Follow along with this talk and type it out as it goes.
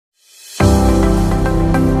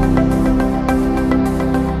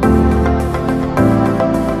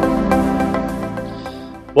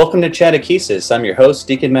Welcome to Chattakesis. I'm your host,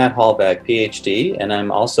 Deacon Matt Hallback, PhD, and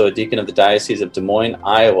I'm also a deacon of the Diocese of Des Moines,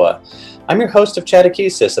 Iowa. I'm your host of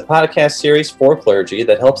Chattakesis, a podcast series for clergy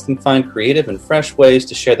that helps them find creative and fresh ways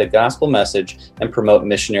to share the gospel message and promote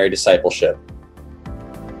missionary discipleship.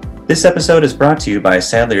 This episode is brought to you by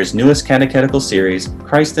Sadlier's newest catechetical series,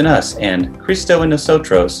 Christ in Us and Christo in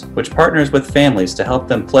Nosotros, which partners with families to help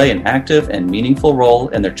them play an active and meaningful role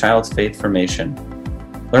in their child's faith formation.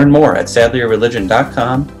 Learn more at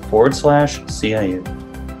sadlierreligion.com/CIU.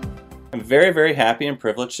 I'm very, very happy and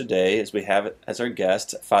privileged today as we have as our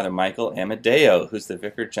guest Father Michael Amadeo, who's the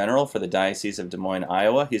Vicar General for the Diocese of Des Moines,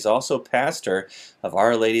 Iowa. He's also pastor of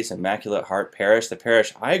Our Lady's Immaculate Heart Parish, the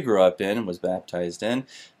parish I grew up in and was baptized in.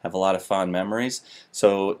 Have a lot of fond memories.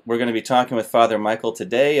 So we're going to be talking with Father Michael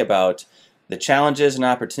today about the challenges and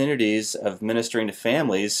opportunities of ministering to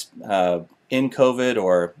families in COVID,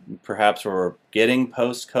 or perhaps we're getting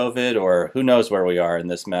post-COVID, or who knows where we are in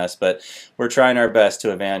this mess, but we're trying our best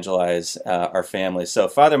to evangelize our families. So,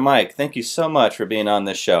 Father Mike, thank you so much for being on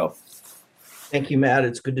this show. Thank you, Matt.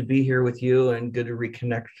 It's good to be here with you and good to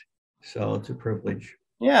reconnect. So it's a privilege.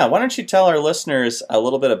 Yeah, why don't you tell our listeners a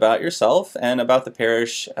little bit about yourself and about the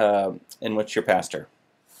parish in which you're pastor?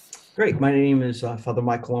 Great. My name is Father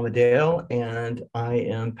Michael Amadeo, and I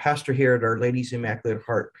am pastor here at Our Lady's Immaculate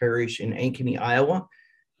Heart Parish in Ankeny, Iowa.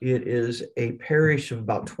 It is a parish of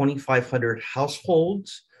about 2,500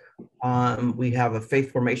 households. We have a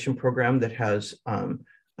faith formation program that has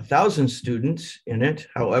 1,000 students in it.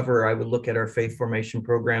 However, I would look at our faith formation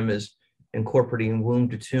program as incorporating womb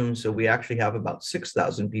to tomb. So we actually have about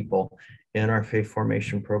 6,000 people in our faith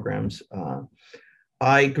formation programs.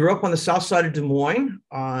 I grew up on the south side of Des Moines.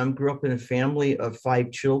 Grew up in a family of 5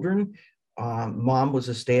 children. Mom was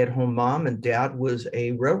a stay-at-home mom and dad was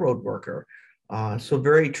a railroad worker. So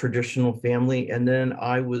very traditional family. And then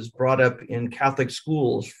I was brought up in Catholic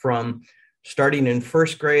schools from starting in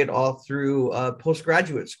first grade all through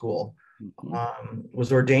postgraduate school.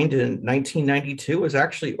 Was ordained in 1992, was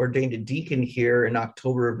actually ordained a deacon here in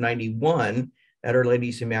October of 91 at Our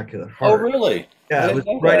Lady's Immaculate Heart. Oh, really? Yeah, it was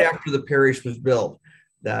right after the parish was built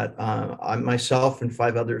that myself and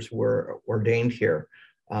 5 others were ordained here.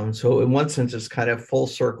 So in one sense, it's kind of full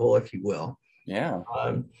circle, if you will. Yeah.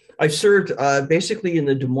 I served basically in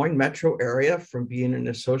the Des Moines metro area, from being an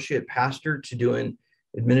associate pastor to doing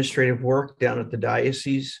administrative work down at the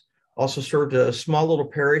diocese. Also served a small little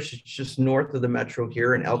parish just north of the metro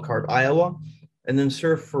here in Elkhart, Iowa, and then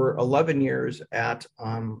served for 11 years at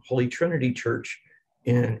Holy Trinity Church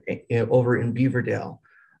over in Beaverdale.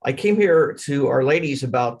 I came here to Our Lady's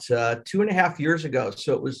about 2.5 years ago,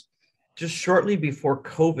 so it was just shortly before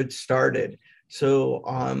COVID started. So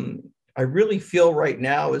I really feel right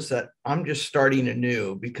now is that I'm just starting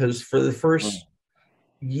anew, because for the first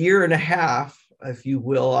year and a half, if you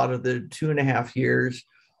will, out of the 2.5 years,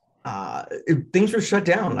 things were shut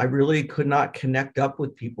down. I really could not connect up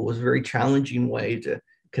with people. It was a very challenging way to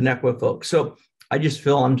connect with folks. So I just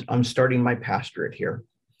feel I'm starting my pastorate here.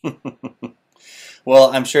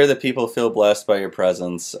 Well, I'm sure that people feel blessed by your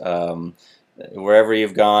presence. Wherever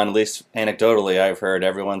you've gone, at least anecdotally, I've heard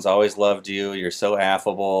everyone's always loved you. You're so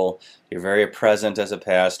affable. You're very present as a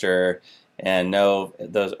pastor. And no,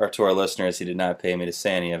 those are to our listeners. He did not pay me to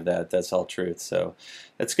say any of that. That's all truth. So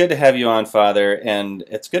it's good to have you on, Father. And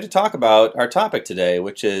it's good to talk about our topic today,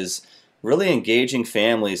 which is really engaging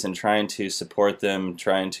families and trying to support them,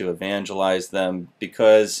 trying to evangelize them,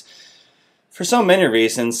 because for so many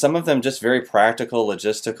reasons, some of them just very practical,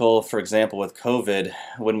 logistical. For example, with COVID,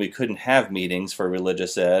 when we couldn't have meetings for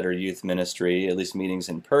religious ed or youth ministry, at least meetings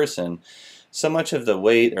in person, so much of the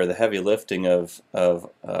weight or the heavy lifting of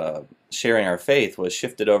sharing our faith was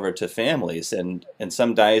shifted over to families. And in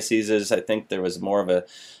some dioceses, I think there was more of an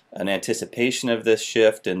anticipation of this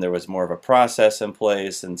shift, and there was more of a process in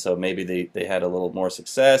place, and so maybe they had a little more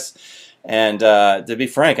success. And to be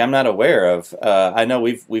frank, I'm not aware of. I know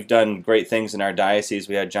we've done great things in our diocese.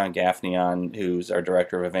 We had John Gaffney on, who's our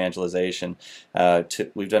director of evangelization.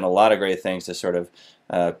 We've done a lot of great things to sort of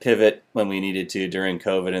pivot when we needed to during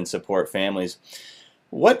COVID and support families.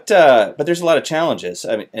 But there's a lot of challenges.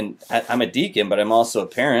 I mean, and I'm a deacon, but I'm also a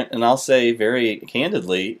parent, and I'll say very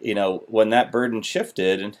candidly, when that burden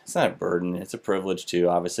shifted, and it's not a burden, it's a privilege to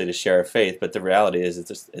obviously to share our faith, but the reality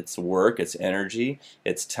is it's work, it's energy,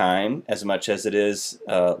 it's time, as much as it is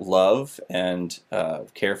love and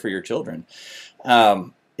care for your children.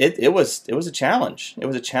 It was a challenge. It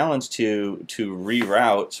was a challenge to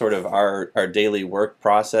reroute sort of our daily work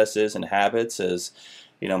processes and habits. As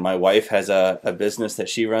my wife has a business that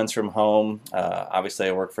she runs from home. Obviously,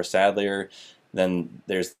 I work for Sadlier. Then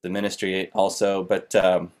there's the ministry also. But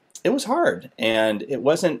it was hard, and it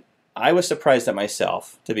wasn't. I was surprised at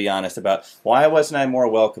myself, to be honest, about why wasn't I more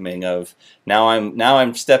welcoming of now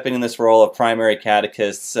I'm stepping in this role of primary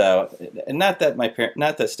catechist. And not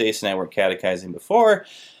that Stacy and I weren't catechizing before,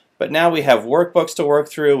 but now we have workbooks to work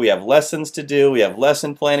through, we have lessons to do, we have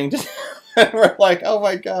lesson planning to do. And we're like, oh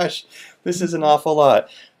my gosh, this is an awful lot.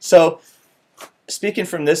 So speaking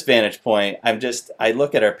from this vantage point, I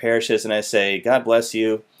look at our parishes and I say, God bless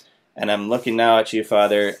you. And I'm looking now at you,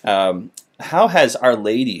 Father. How has Our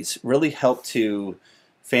Ladies really helped to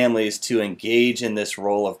families to engage in this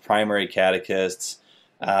role of primary catechists?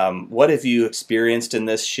 What have you experienced in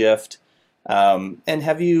this shift? And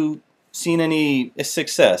have you seen any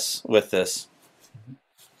success with this?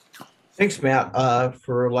 Thanks, Matt,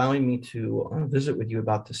 for allowing me to visit with you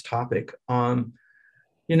about this topic.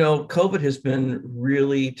 COVID has been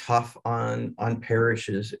really tough on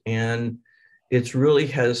parishes, and it's really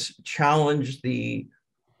has challenged the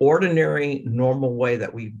ordinary, normal way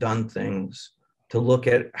that we've done things to look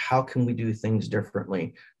at how can we do things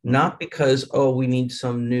differently. Not because, we need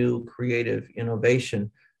some new creative innovation,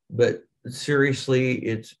 but seriously,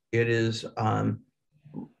 it is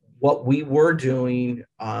what we were doing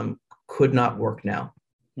could not work now.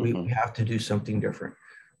 We have to do something different.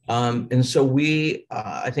 And so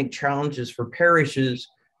I think challenges for parishes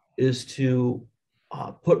is to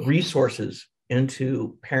put resources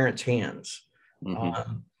into parents' hands.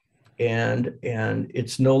 And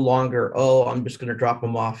it's no longer, I'm just going to drop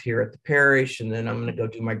them off here at the parish, and then I'm going to go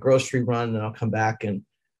do my grocery run, and then I'll come back and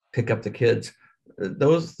pick up the kids.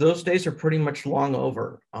 Those days are pretty much long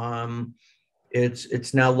over.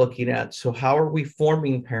 It's now looking at, so how are we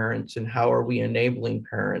forming parents, and how are we enabling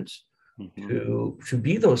parents to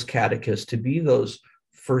be those catechists, to be those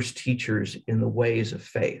first teachers in the ways of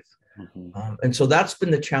faith. And so that's been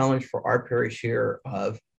the challenge for our parish here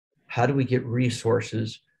of how do we get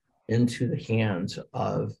resources into the hands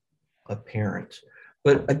of parents.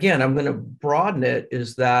 But again, I'm going to broaden it,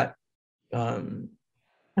 is that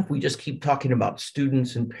if we just keep talking about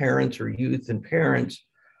students and parents, or youth and parents,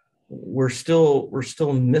 we're still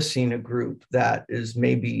missing a group that is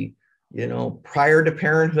maybe, prior to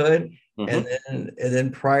parenthood, and then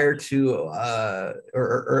prior to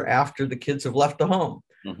or after the kids have left the home.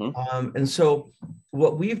 And so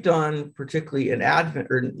what we've done, particularly in Advent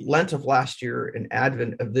or Lent of last year and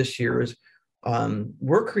Advent of this year, is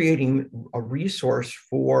we're creating a resource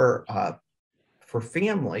for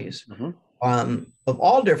families of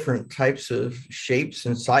all different types of shapes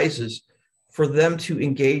and sizes, for them to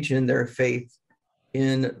engage in their faith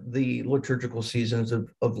in the liturgical seasons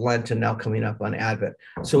of Lent and now coming up on Advent.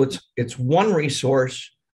 So it's one resource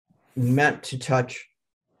meant to touch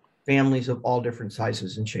families of all different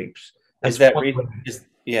sizes and shapes. Is that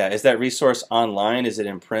resource online? Is it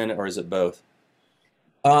in print, or is it both?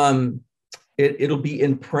 It'll be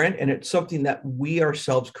in print, and it's something that we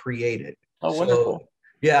ourselves created. Oh, wonderful.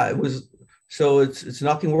 Yeah, it was. So it's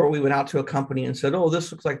nothing where we went out to a company and said,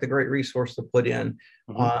 this looks like the great resource to put in.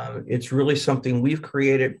 It's really something we've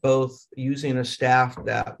created, both using a staff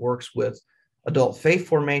that works with adult faith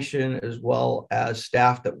formation, as well as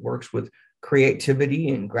staff that works with creativity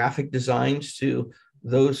and graphic designs, to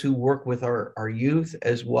those who work with our youth,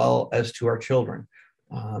 as well as to our children.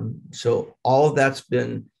 So all of that's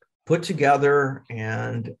been put together,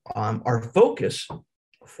 and our focus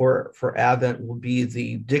for Advent will be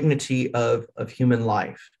the dignity of human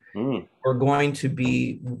life. We're going to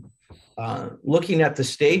be looking at the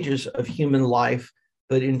stages of human life,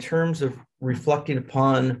 but in terms of reflecting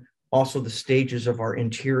upon also the stages of our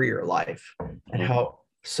interior life, and how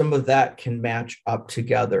some of that can match up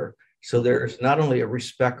together. So there's not only a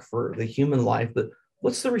respect for the human life, but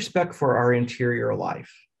what's the respect for our interior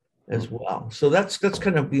life as well. So that's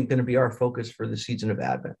kind of going to be our focus for the season of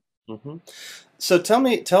Advent. So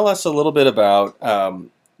tell us a little bit about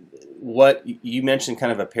what you mentioned,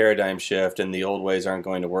 kind of a paradigm shift, and the old ways aren't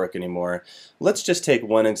going to work anymore. Let's just take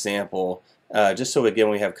one example, just so again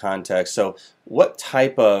we have context. So what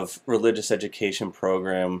type of religious education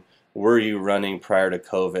program were you running prior to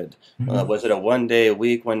COVID? Was it a 1 day a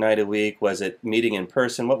week, 1 night a week? Was it meeting in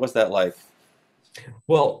person? What was that like?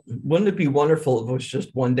 Well, wouldn't it be wonderful if it was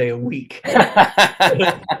just 1 day a week?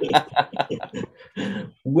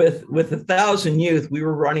 With 1,000 youth, we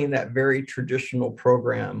were running that very traditional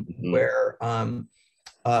program where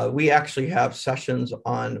we actually have sessions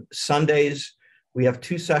on Sundays. We have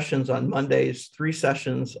 2 sessions on Mondays, 3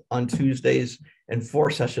 sessions on Tuesdays, and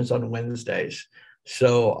 4 sessions on Wednesdays.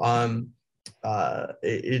 So, but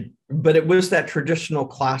it was that traditional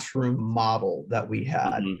classroom model that we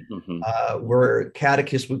had, where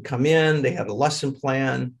catechists would come in, they had a lesson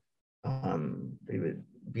plan, they would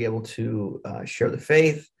be able to share the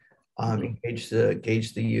faith, engage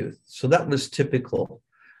the youth. So that was typical.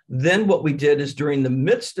 Then what we did is during the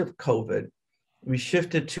midst of COVID, we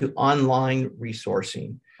shifted to online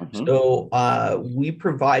resourcing. So we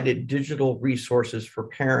provided digital resources for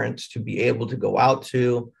parents to be able to go out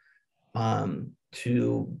to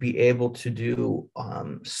be able to do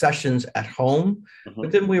sessions at home.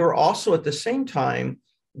 But then we were also at the same time,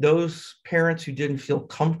 those parents who didn't feel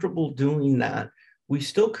comfortable doing that, we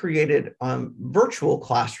still created virtual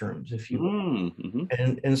classrooms, if you will.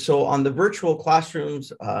 And so on the virtual classrooms,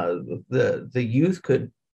 the youth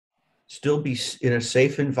could still be in a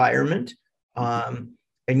safe environment, and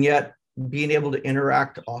yet being able to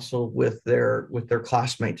interact also with their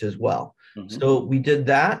classmates as well. So we did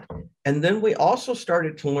that. And then we also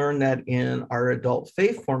started to learn that in our adult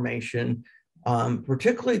faith formation,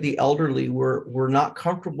 particularly the elderly were not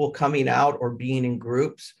comfortable coming out or being in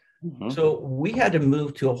groups. So we had to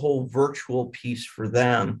move to a whole virtual piece for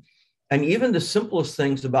them. And even the simplest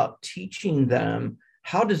things about teaching them,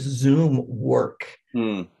 how does Zoom work?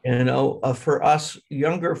 For us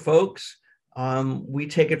younger folks, we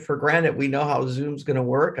take it for granted. We know how Zoom's going to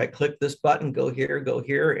work. I click this button, go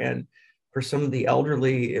here. And for some of the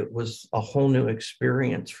elderly, it was a whole new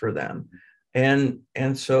experience for them. And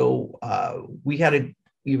so we had to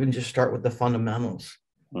even just start with the fundamentals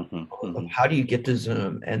of how do you get to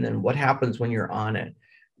Zoom, and then what happens when you're on it.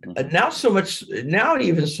 Now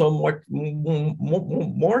even so much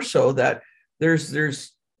more so that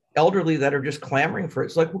there's elderly that are just clamoring for it.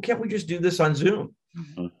 It's like, well, can't we just do this on Zoom?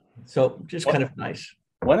 So just kind of nice.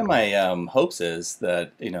 One of my hopes is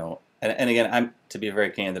that, and again, I'm, to be very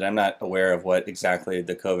candid, I'm not aware of what exactly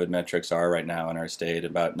the COVID metrics are right now in our state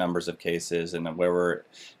about numbers of cases and where we're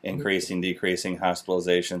increasing, decreasing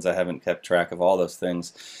hospitalizations. I haven't kept track of all those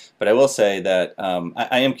things. But I will say that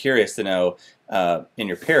I am curious to know, in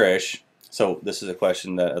your parish, so this is a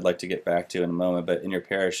question that I'd like to get back to in a moment, but in your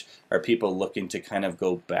parish, are people looking to kind of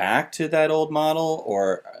go back to that old model,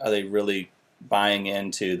 or are they really buying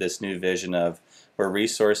into this new vision of we're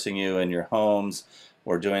resourcing you in your homes,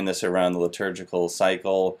 we're doing this around the liturgical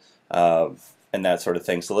cycle, and that sort of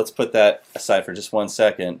thing? So let's put that aside for just one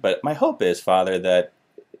second. But my hope is, Father, that,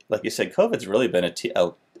 like you said, COVID's really been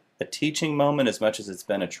a teaching moment as much as it's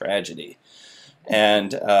been a tragedy.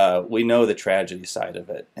 And we know the tragedy side of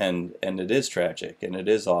it, and it is tragic, and it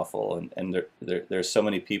is awful, and there's so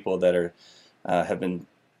many people that are have been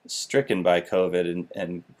stricken by COVID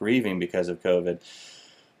and grieving because of COVID.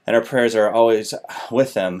 And our prayers are always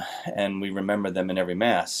with them, and we remember them in every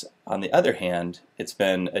Mass. On the other hand, it's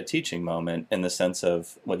been a teaching moment in the sense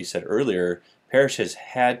of what you said earlier. Parish has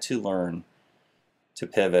had to learn to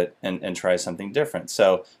pivot and try something different.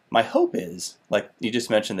 So my hope is, like you just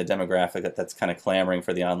mentioned, the demographic that's kind of clamoring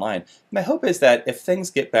for the online. My hope is that if things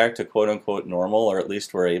get back to quote unquote normal, or at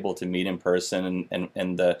least we're able to meet in person,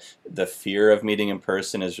 and the fear of meeting in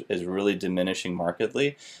person is really diminishing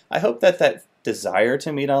markedly, I hope that desire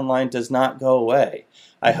to meet online does not go away.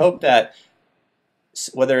 I hope that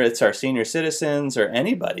whether it's our senior citizens or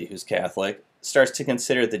anybody who's Catholic starts to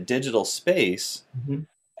consider the digital space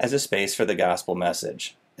as a space for the gospel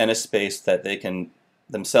message, and a space that they can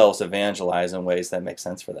themselves evangelize in ways that make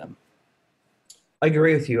sense for them. I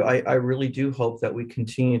agree with you. I really do hope that we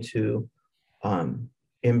continue to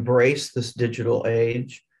embrace this digital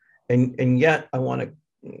age, and yet I want to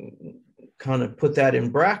kind of put that in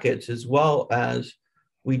brackets, as well as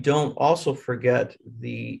we don't also forget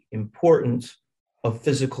the importance of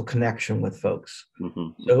physical connection with folks.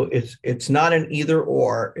 So it's not an either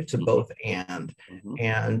or, it's a both and.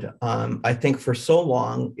 And I think for so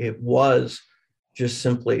long it was just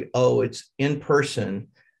simply, it's in person,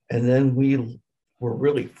 and then we were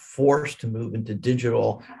really forced to move into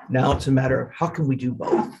digital. Now it's a matter of how can we do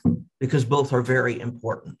both, because both are very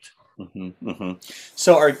important.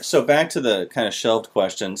 So back to the kind of shelved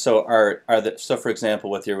question. So for example,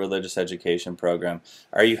 with your religious education program,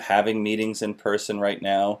 are you having meetings in person right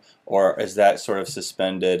now, or is that sort of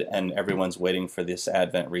suspended and everyone's waiting for this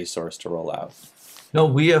Advent resource to roll out? No,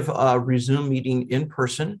 we have resumed meeting in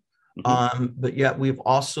person, but yet we've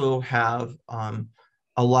also have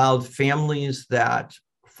allowed families that,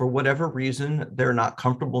 for whatever reason, they're not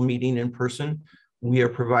comfortable meeting in person. We are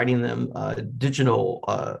providing them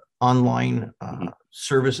digital online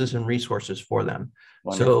services and resources for them.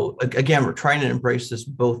 Wonderful. So again, we're trying to embrace this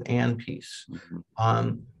both and piece.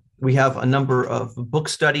 We have a number of book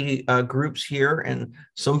study groups here, and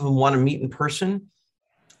some of them want to meet in person,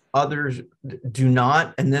 others do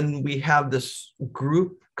not. And then we have this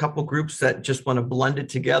couple groups that just want to blend it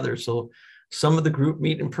together. So some of the group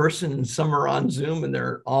meet in person and some are on Zoom, and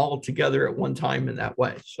they're all together at one time in that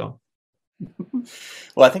way. So,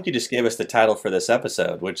 Well, I think you just gave us the title for this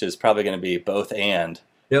episode, which is probably going to be both yeah,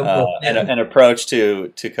 well, an approach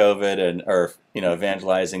to COVID and or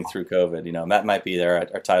evangelizing through COVID. That might be our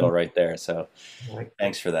title right there. So right.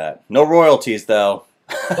 thanks for that. No royalties though.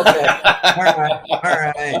 Okay. All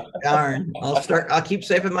right. Darn. I'll keep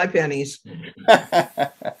saving my pennies.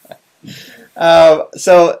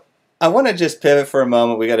 So I want to just pivot for a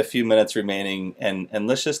moment. We got a few minutes remaining, and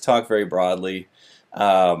let's just talk very broadly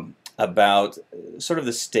about sort of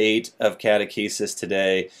the state of catechesis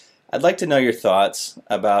today. I'd like to know your thoughts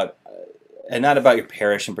about, and not about your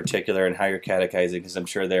parish in particular and how you're catechizing, because I'm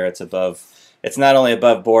sure there it's not only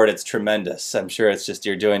above board, it's tremendous. I'm sure it's just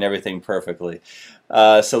you're doing everything perfectly.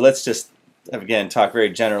 So let's just, again, talk very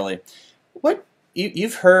generally. What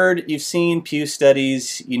you've seen Pew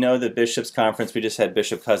studies, the Bishops' Conference. We just had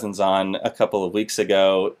Bishop Cousins on a couple of weeks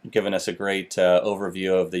ago, giving us a great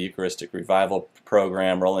overview of the Eucharistic Revival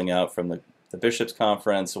program rolling out from the Bishops'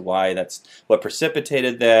 Conference, what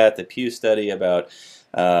precipitated that, the Pew study about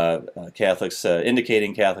Catholics,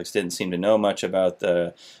 indicating Catholics didn't seem to know much about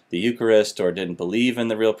the Eucharist or didn't believe in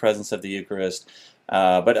the real presence of the Eucharist.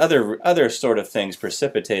 But other sort of things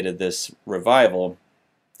precipitated this revival.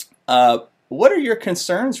 What are your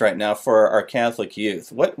concerns right now for our Catholic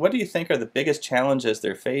youth? What do you think are the biggest challenges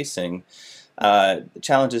they're facing,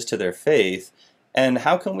 challenges to their faith, and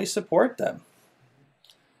how can we support them?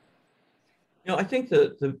 I think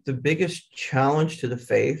the biggest challenge to the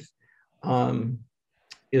faith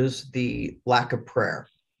is the lack of prayer.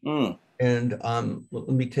 And let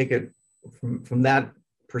me take it from that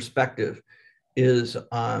perspective. Is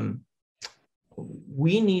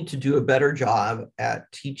we need to do a better job at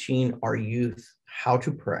teaching our youth how to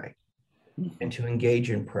pray and to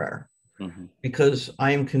engage in prayer. Because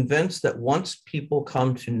I am convinced that once people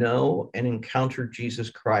come to know and encounter Jesus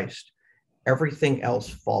Christ, everything else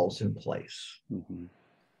falls in place.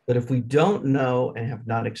 But if we don't know and have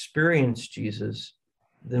not experienced Jesus,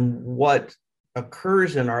 then what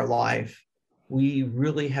occurs in our life, we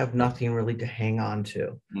really have nothing really to hang on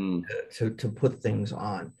to put things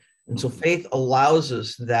on. And so faith allows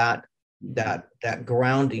us that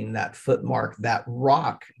grounding, that footmark, that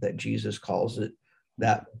rock that Jesus calls it,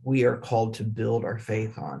 that we are called to build our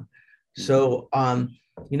faith on. So,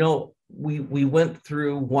 we went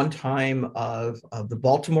through one time of the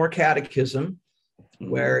Baltimore Catechism,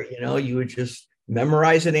 where, you would just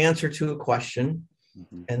memorize an answer to a question.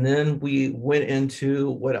 And then we went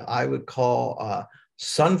into what I would call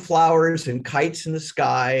sunflowers and kites in the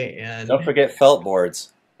sky. And don't forget felt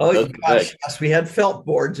boards. Oh gosh, yes, we had felt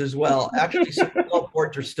boards as well. Actually, some felt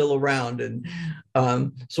boards are still around. And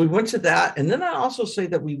so we went to that. And then I also say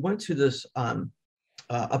that we went to this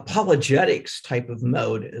apologetics type of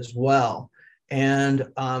mode as well. And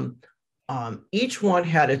each one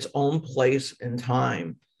had its own place and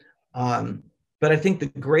time. But I think the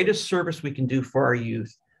greatest service we can do for our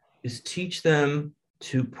youth is teach them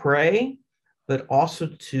to pray, but also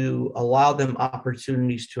to allow them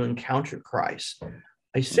opportunities to encounter Christ.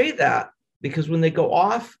 I say that because when they go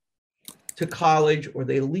off to college or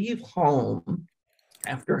they leave home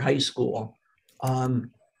after high school,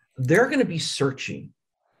 they're going to be searching.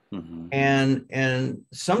 And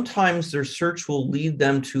sometimes their search will lead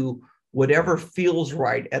them to whatever feels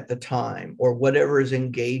right at the time or whatever is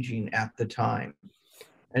engaging at the time.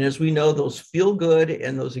 And as we know, those feel good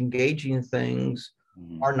and those engaging things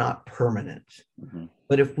are not permanent.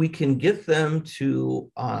 But if we can get them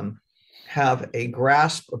to have a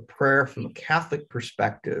grasp of prayer from a Catholic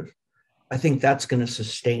perspective, I think that's going to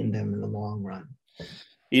sustain them in the long run.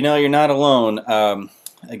 You're not alone.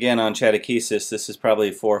 Again, on Catechesis, this is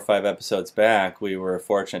probably 4 or 5 episodes back, we were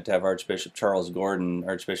fortunate to have Archbishop Charles Gordon,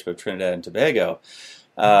 Archbishop of Trinidad and Tobago,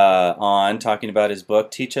 on talking about his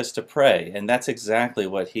book, Teach Us to Pray. And that's exactly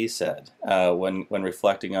what he said when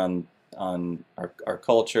reflecting on our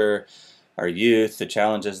culture, our youth, the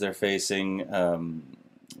challenges they're facing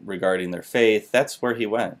regarding their faith. That's where he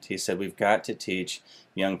went. He said, we've got to teach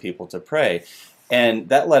young people to pray. And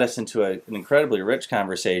that led us into an incredibly rich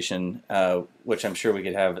conversation, which I'm sure we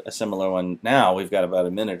could have a similar one now. We've got about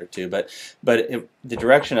a minute or two. But the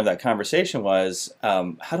direction of that conversation was,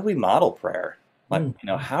 how do we model prayer?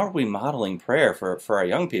 How are we modeling prayer for our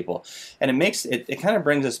young people? And it kind of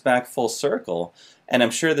brings us back full circle. And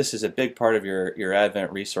I'm sure this is a big part of your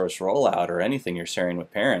Advent resource rollout or anything you're sharing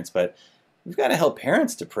with parents. But we've got to help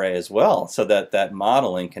parents to pray as well so that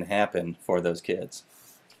modeling can happen for those kids.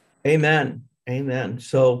 Amen. Amen.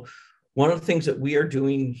 So one of the things that we are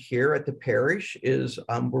doing here at the parish is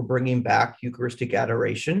we're bringing back Eucharistic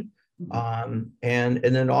adoration And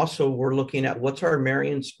then also we're looking at what's our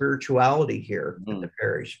Marian spirituality here at the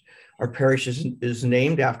parish. Our parish is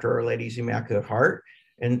named after Our Lady's Immaculate Heart.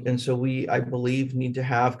 And so we, I believe, need to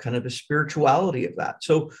have kind of a spirituality of that.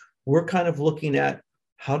 So we're kind of looking at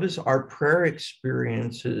how does our prayer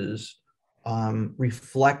experiences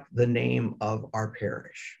reflect the name of our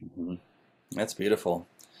parish. That's beautiful.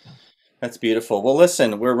 That's beautiful. Well,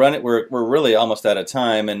 listen, we're really almost out of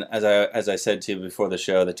time, and as I said to you before the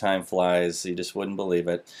show, the time flies. You just wouldn't believe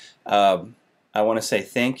it. I want to say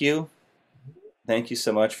thank you. Thank you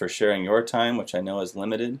so much for sharing your time, which I know is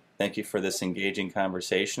limited. Thank you for this engaging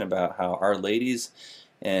conversation about how Our Lady's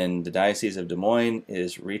in the Diocese of Des Moines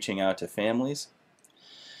is reaching out to families.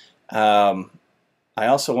 I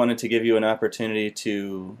also wanted to give you an opportunity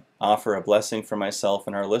to offer a blessing for myself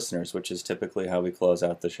and our listeners, which is typically how we close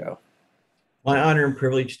out the show. My honor and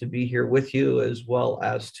privilege to be here with you, as well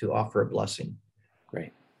as to offer a blessing.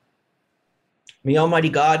 Great. May Almighty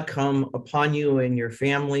God come upon you and your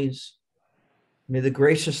families. May the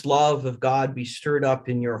gracious love of God be stirred up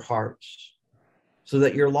in your hearts, so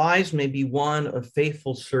that your lives may be one of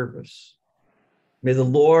faithful service. May the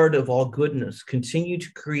Lord of all goodness continue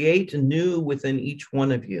to create anew within each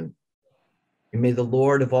one of you. And may the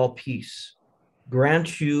Lord of all peace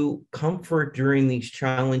grant you comfort during these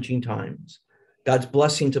challenging times. God's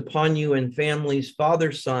blessings upon you and families,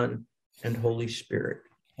 Father, Son, and Holy Spirit.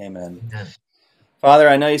 Amen. Amen. Father,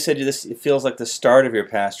 I know you said it feels like the start of your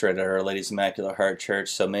pastorate at Our Lady's Immaculate Heart Church,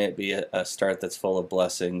 so may it be a start that's full of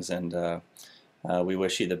blessings, and we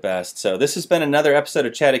wish you the best. So this has been another episode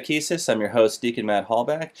of Chattakesis. I'm your host, Deacon Matt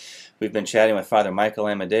Hallback. We've been chatting with Father Michael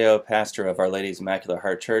Amadeo, pastor of Our Lady's Immaculate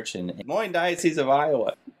Heart Church in Des Moines, Diocese of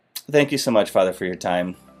Iowa. Thank you so much, Father, for your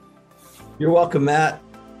time. You're welcome, Matt.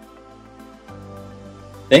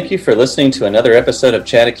 Thank you for listening to another episode of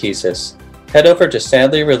Chattakesis. Head over to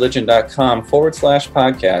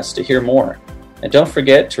sadlyreligion.com/podcast to hear more. And don't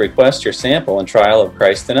forget to request your sample and trial of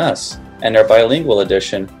Christ in Us and our bilingual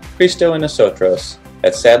edition, Cristo en Nosotros,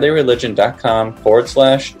 at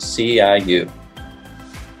sadlyreligion.com/CIU.